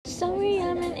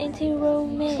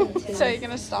anti-romantic. So you're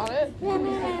gonna start it?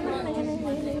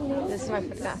 This is my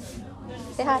podcast.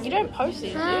 Say hi. You don't post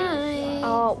it, do you? Hi.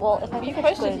 Oh, well, if I You think it's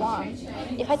posted good. one.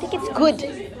 If I think it's good.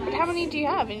 But how many do you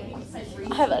have?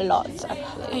 I have a lot, And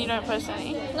actually. you don't post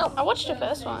any? No. I watched the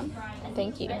first one.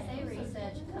 Thank you.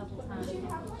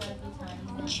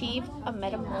 Achieve a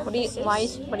metamorphosis.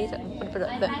 What do you say?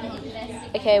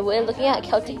 Okay, we're looking at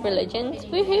Celtic religions.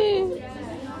 Woohoo!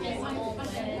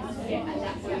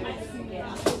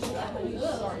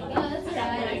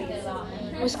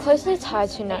 It was closely tied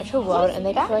to natural world and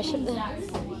they worship the...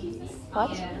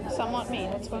 What? Somewhat me.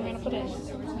 That's what I'm gonna put in.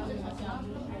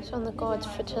 So on the gods,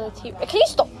 fertility... Can you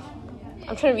stop?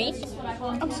 I'm trying to read.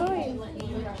 I'm sorry.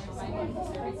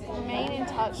 Remain in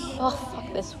touch. Oh,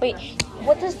 fuck this. Wait,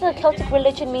 what does the Celtic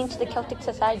religion mean to the Celtic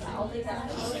society?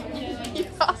 You're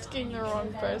asking the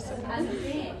wrong person.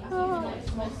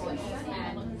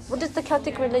 What does the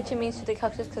Celtic religion mean to the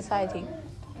Celtic society?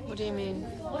 What do you mean?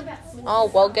 Oh,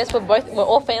 well, guess we're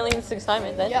all failing this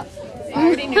assignment then. Yep. I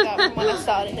already knew that from when I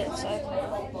started it, so.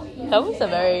 That was a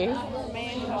very...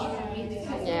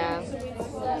 Yeah.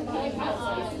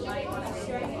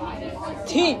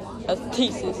 That's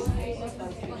thesis.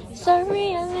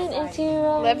 Sorry, I'm an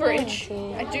anti-romantic. Leverage.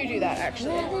 I do that,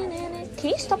 actually. Can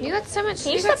you stop? You got so much.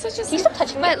 Can you stop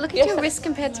touching me? Wait, look at your wrist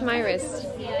compared to my wrist.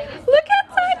 Look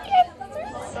how tiny it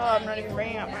is. Oh, I'm not even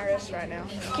bringing up my wrist right now.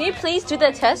 Can you please do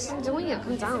the test? I'm doing it.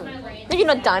 Come down. No, you're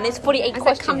not done. It's 48 I said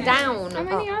questions. come down. How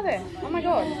many are there? Oh my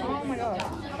god. Oh my god.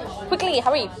 Quickly,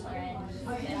 hurry.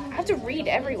 I have to read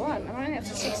every one. I'm only up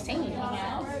to 16.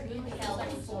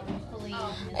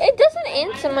 It doesn't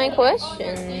answer my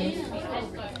question.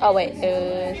 Oh, wait.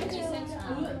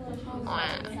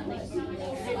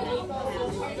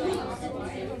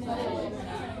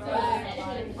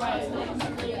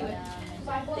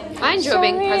 I enjoy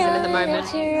being present in the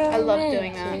moment. I love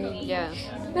doing that. Yeah.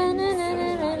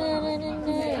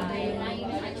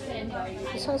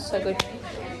 It sounds so good.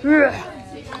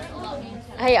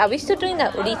 Hey, are we still doing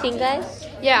that Udi thing, guys?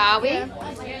 Yeah, are we?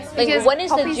 Like, when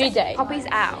is the due date? Poppy's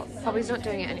out. Poppy's not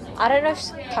doing it anymore. I don't know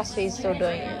if Cassie's still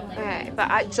doing it. Okay,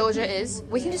 but Georgia is.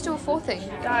 We can just do a full thing.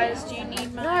 Guys, do you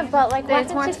need my... No, but like, Then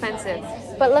it's more expensive.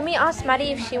 But let me ask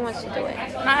Maddie if she wants to do it.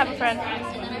 Can I have a friend?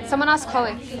 Someone ask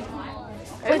Chloe.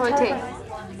 Wait, Chloe tell T. her.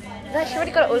 No, she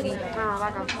already got an Udi. Oh,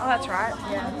 that girl. Oh, that's right.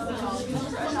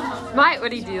 Yeah. My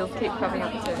Udi deals keep coming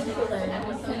up too.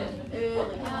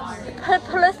 The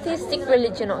polytheistic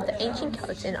religion of the ancient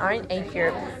Celts in Iron Age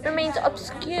Europe remains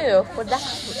obscure for that.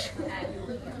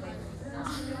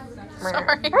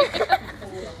 Sorry.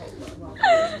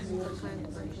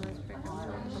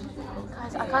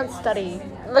 Guys, I can't study.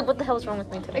 Like, what the hell's wrong with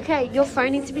me today? Okay, your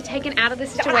phone needs to be taken out of the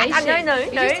situation. No.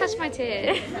 You just touched my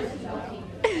tear.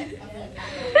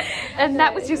 And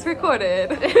that was just recorded.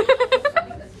 Look,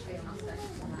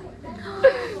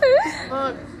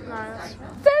 no.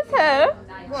 That's her.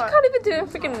 She What? can't even do a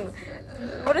freaking...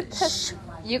 What a test.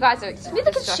 You guys are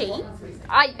Neither can she.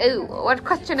 Ooh, what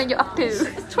question are you up to?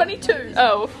 22.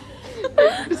 Oh.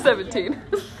 17.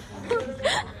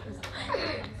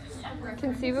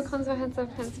 Conceive a comprehensive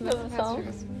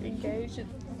Engage in...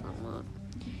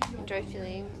 Enjoy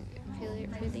feeling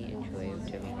really enjoy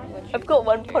watching. I've got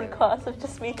one podcast of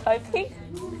just me typing.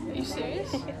 Are you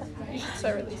serious? You should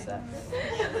so release that.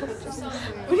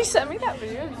 When you sent me that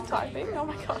video of you typing, oh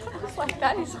my god, I was like,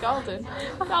 that is golden.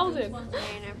 Golden.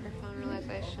 Profound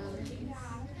realization.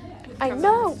 I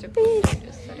know.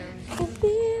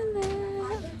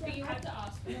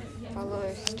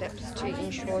 Follow steps to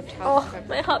ensure task Oh,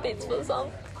 my heart beats for the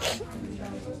song.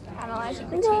 Analyze and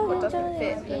critique what doesn't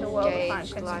fit in the world of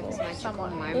engage fine life's principles. magical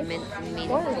moments and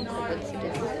meaningful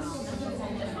coincidences.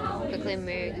 Quickly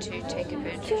move to take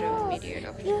advantage of immediate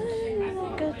opportunities.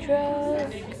 Like a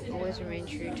drug. Always remain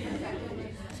true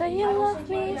to Say you love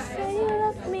me, say you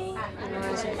love me.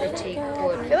 analyze and critique I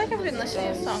what feel like I've been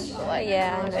listening to this song for like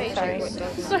Yeah, I'm ages. sorry. what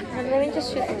doesn't. Let me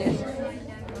just choose a news.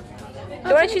 Do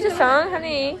you want to choose a song,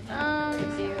 honey?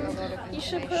 Give you a lot of You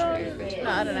should put information on... over to No,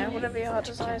 I don't know, whatever your heart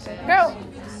desires. Girl!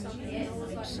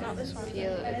 It's not this one.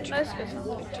 feel No, it's a good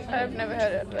song. I've never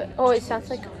heard it, but... Oh, it sounds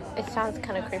kind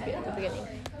of creepy at the beginning.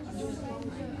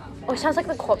 Oh, it sounds like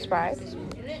the Corpse Bride.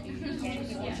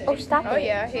 Oh, stop Oh it.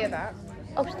 yeah, I hear that.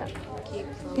 Oh, stop. keep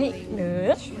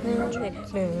No.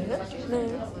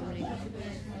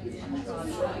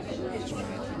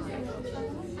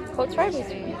 Corpse Bride was...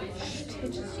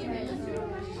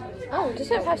 Oh,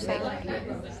 does it have saying?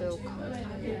 feel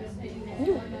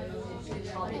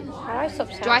How do I stop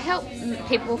sound? Do I help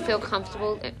people feel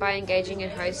comfortable by engaging in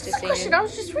hostessing? Question, I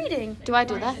was just reading. Do I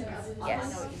do that?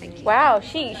 Yes. Thank you. Wow,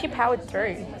 she powered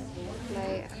through.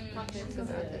 Play the methods of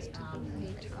others to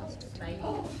complete tasks to take.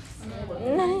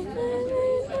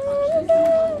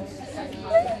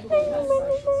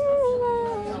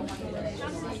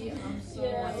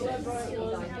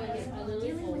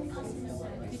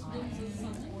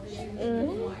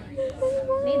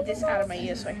 I need this out of my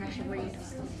ear so I can actually read.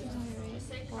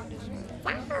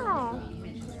 Wow.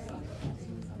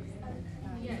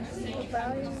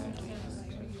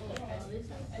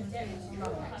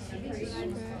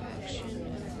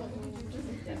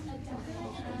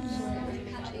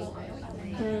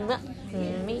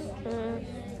 Me.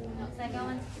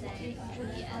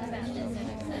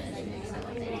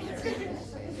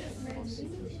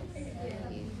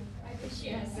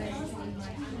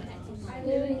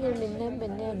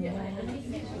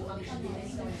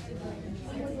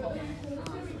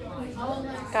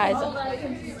 Guys,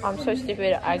 I'm so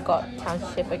stupid. I got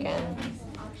township again.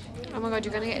 Oh my god,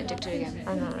 you're gonna get addicted again.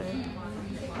 I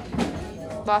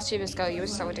know. Last year, Miss Girl, you were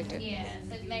so addicted.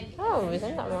 Oh,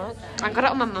 isn't that much? I got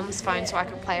it on my mum's phone so I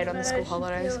could play it on the school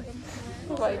holidays.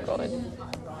 Oh my god.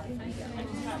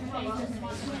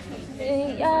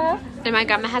 Yeah. And my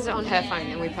grandma has it on her phone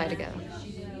and we play together.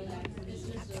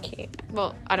 That's cute.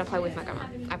 Well, I don't play with my grandma.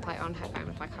 I play on her phone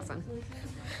with my cousin.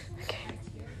 Okay.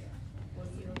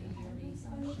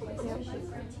 Yep.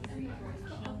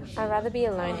 I'd rather be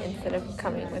alone instead of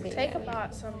coming with you. Take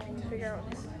apart something to figure out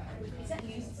what this is.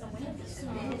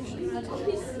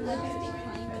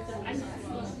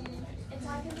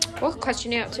 What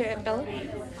question are you up to, Bella?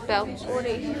 Belle?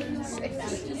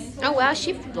 46. Oh wow,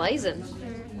 she's blazing.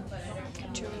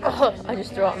 Oh, I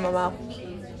just threw it in my mouth.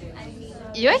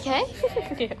 You okay?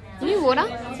 Yeah. You need water?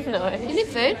 No. You need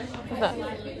food? No.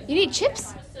 You need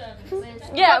chips?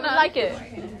 Yeah, I would like it.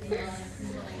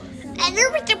 I know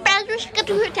what the bag was going to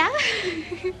do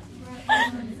that.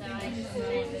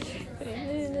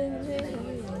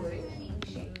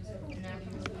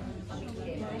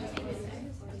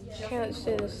 Okay, let's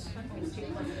do this.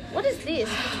 What is this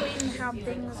between how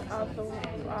things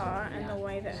are and the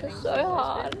way that It's things so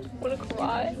hard. I'm gonna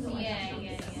cry.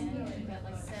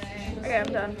 Okay,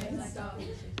 I'm done.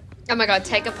 Oh my god,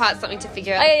 take apart something to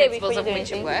figure out Oh, the yeah, principles before of you do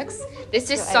which it anything. works. This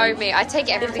is Your so age. me. I take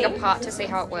everything 15. apart to see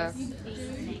how it works.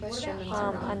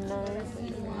 Unknown.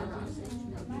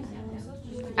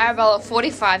 Arabella,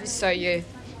 45 is so you.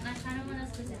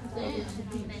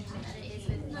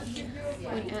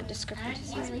 Point out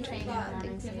discrepancies between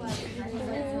things and what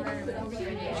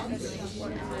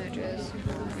emerges.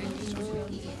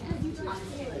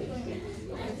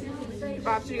 I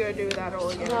have to go do that all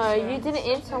again. No, you didn't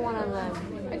answer one of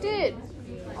them. I did.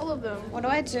 All of them. What do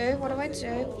I do? What do I do?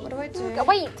 What do I do?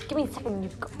 Wait, give me a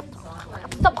second.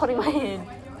 Stop holding my hand.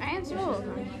 I answered all of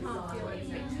them.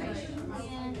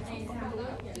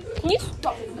 Can you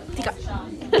stop?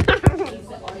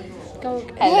 Go.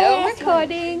 Hello,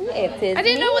 recording. It is I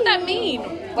didn't know what that mean.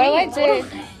 What do I do?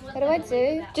 What do I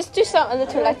do? Just do something a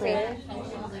little like me. You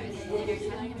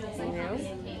know,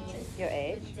 your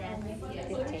age,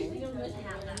 15.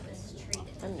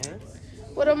 I know.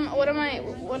 What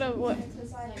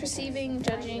perceiving,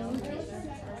 judging.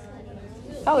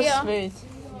 That was Yeah. smooth.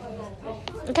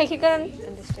 Okay, keep going.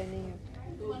 Understanding.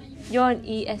 You're an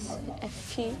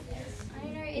ESFP.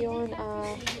 You're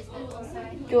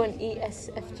an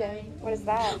ESFJ. What is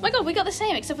that? Oh my god, we got the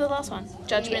same except for the last one.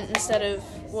 Judgment instead of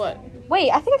what? Wait,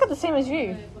 I think I got the same as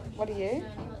you. What are you?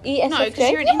 ESFJ. No,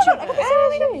 'cause you're an Yeah, I got introvert. the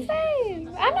same as you.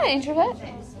 I'm not an introvert.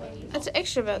 That's an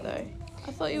extrovert though.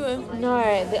 I thought you were.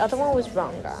 No, the other one was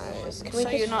wrong, guys. Can we So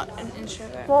just... you're not an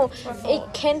introvert. Well,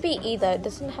 it can be either. It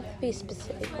doesn't have to be a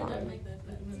specific one.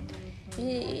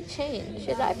 You change.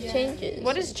 Your life changes.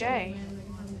 What is J?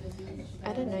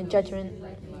 I don't know. Judgment.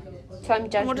 So I'm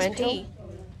What is judgmental. P?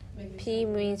 P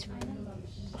means...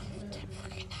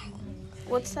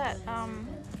 What's that?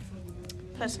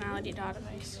 Personality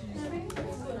database.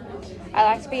 I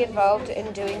like to be involved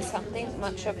in doing something.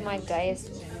 Much of my day is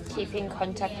keeping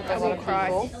contact with a lot of cry.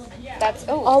 people. That's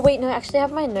Oh, wait, no. Actually, I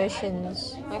have my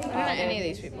notions. my I don't know father. any of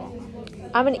these people.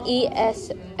 I'm an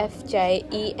ESFJ,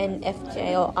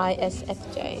 ENFJ, or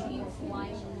ISFJ.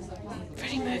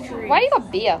 Freddie Mercury. Why do you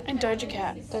got beer? And Doja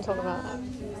Cat. Don't talk about that.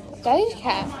 Doja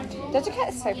Cat. Doja Cat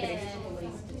is so pretty.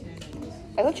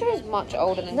 I thought she was much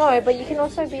older than No, but you can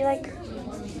also be like...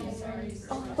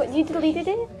 Oh, what? You deleted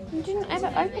it? you didn't ever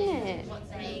open it.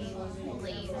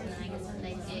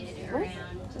 What?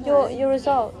 Your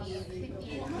results.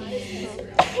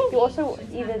 You also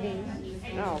either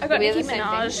these. No. I got we have Nicki the same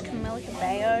Minaj, Camila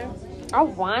Cabello, Oh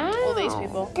wow. all these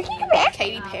people.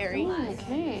 Katy Perry.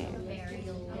 Okay.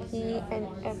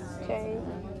 ENFJ.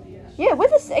 Yeah, we're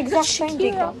the exact same,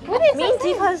 Shakira. Deeka. Me and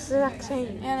Deepa is the exact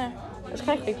same. Yeah, no. It's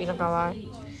kind of creepy, not gonna lie.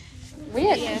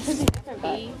 Weird. Yes.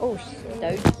 Oh,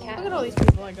 Doja Look Cat. at all these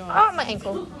people I go on. Oh, my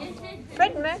ankle.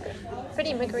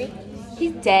 Freddie Mercury.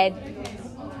 He's dead.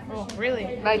 Oh,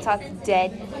 really? Mozart's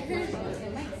dead.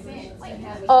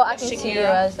 Oh, I can see you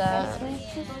Shakira. as I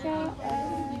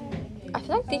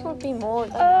feel like Deeka would be more.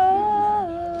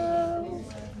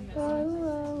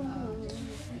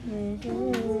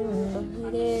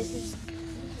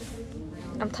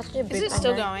 I'm touching a boob. Is it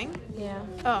still going? Yeah.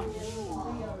 Oh.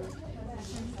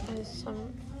 There's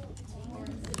some.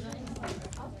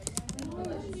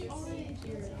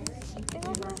 Something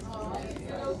on that.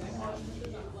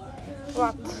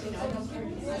 What?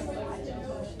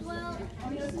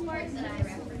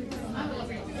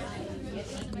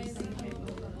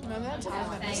 Remember that time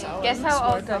that Miss Owens Guess how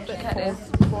old woke up Doja at Cat is?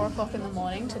 4 o'clock in the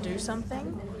morning to do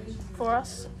something for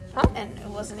us? Huh? And it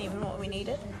wasn't even what we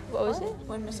needed. What was it?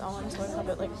 When Miss Owens woke up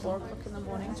at like 4 o'clock in the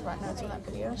morning to write notes on that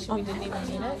video, so we didn't even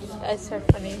need it. That's so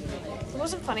funny. It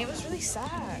wasn't funny, it was really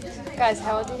sad. Guys,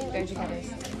 how old do you think Doja Cat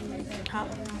is? Huh?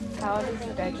 How old do you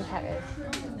think Doja Cat is?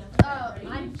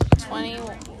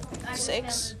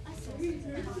 26?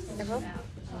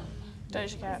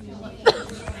 Doja Cat.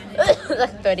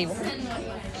 Like 31.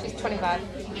 She's 25.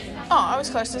 Oh, I was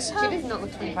closest. She does not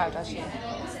look 25, does she?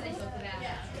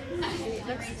 She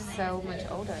looks so much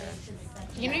older.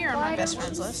 You know you're on my best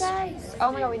friends list.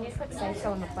 Oh my god, we need to put say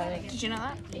so on the playlist. Did you know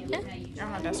that? Yeah. You're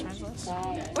on my best friends list.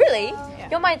 Really? Yeah.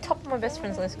 You're my top of my best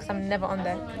friends list because I'm never on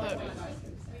there. Look,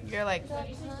 you're like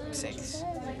 6.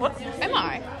 What am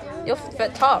I? You're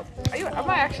top. Am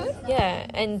I actually? Yeah.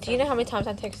 And do you know how many times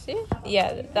I text you?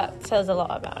 Yeah, that says a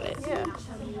lot about it. Yeah.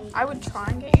 I would try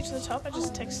and get you to the top. I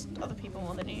just text other people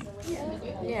more than you.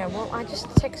 Yeah. Well, I just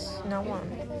text no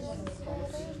one.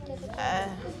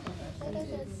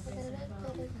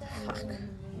 Fuck.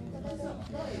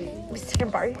 Mr.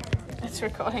 Bro. It's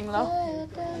recording though.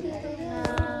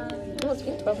 Oh, it's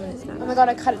been 12 minutes now. Oh my god,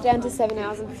 I cut it down to 7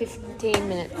 hours and 15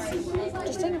 minutes.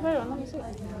 Just take a photo and let me see.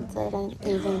 So I don't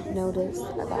even notice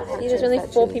about how See, there's only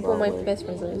 4 people on my best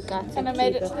friends list. And I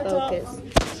made it to the top.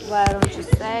 Why don't you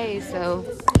say so?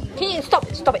 Can you stop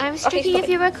it? I'm Okay, striking stop if it.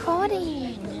 you're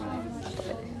recording.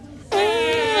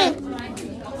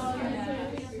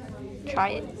 Try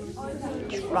it.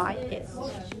 Try it.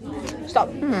 Stop.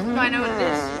 No, I know what it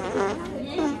is.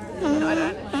 No, I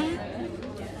don't.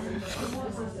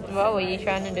 What were you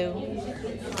trying to do?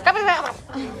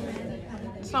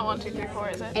 It's not 1, 2, 3, 4,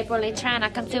 is it? April Chan, I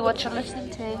can see what you're listening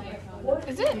to.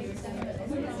 Is it?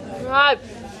 Right.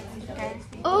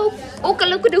 Oh,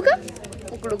 Okalukaduka.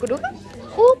 Okalukaduka.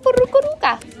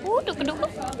 Okalukaduka. Okalukaduka.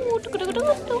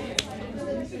 Okalukaduka.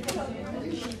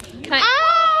 Can I?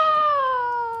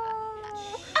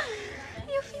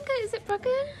 Your finger, is it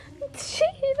broken? She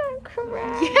don't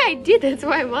cry. Yeah, I did. That's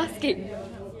why I'm asking.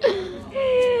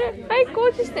 My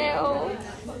gorgeous nails.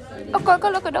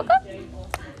 Okalukaduka.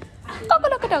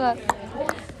 Okalukaduka.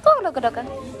 Okalukaduka.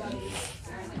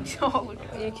 Oh, look.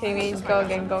 Are you kidding me? Go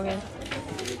again, go again.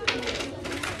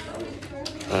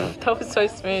 That was so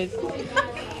smooth.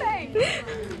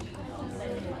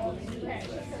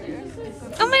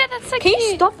 Oh my god, that's so Can cute.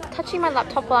 you stop touching my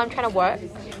laptop while I'm trying to work?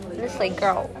 Honestly,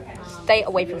 girl, stay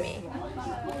away from me.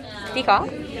 Deeka?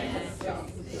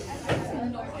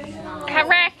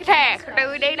 Karakter,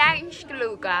 du det där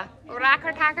skluka.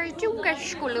 Rakatakar junga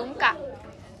skulunka.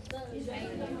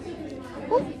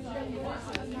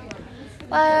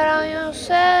 Why don't you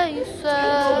say so?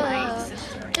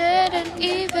 Didn't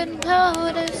even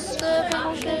notice the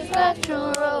motions that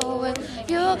you're rolling.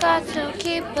 You got to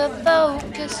keep the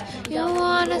focus. You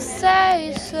wanna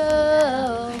say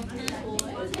so?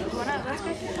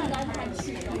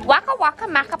 Waka waka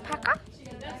maka paka.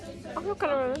 I'm not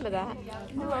gonna remember that.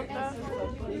 I love that.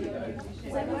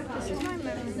 This is my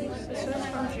memories. This was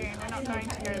from June. We're not going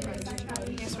to go to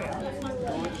Brisbane. Yes, we are.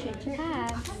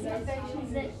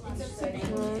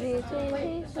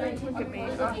 Look at me.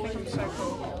 Oh, I think I'm so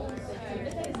cool.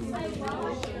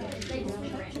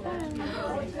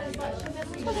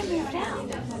 Oh, they moved out.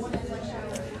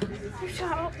 You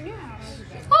shut up, yes.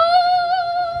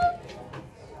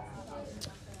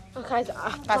 Oh, guys,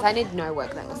 Guys, I need no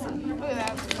work that lesson. Look at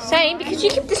that. same because you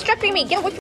keep distracting me. Get away from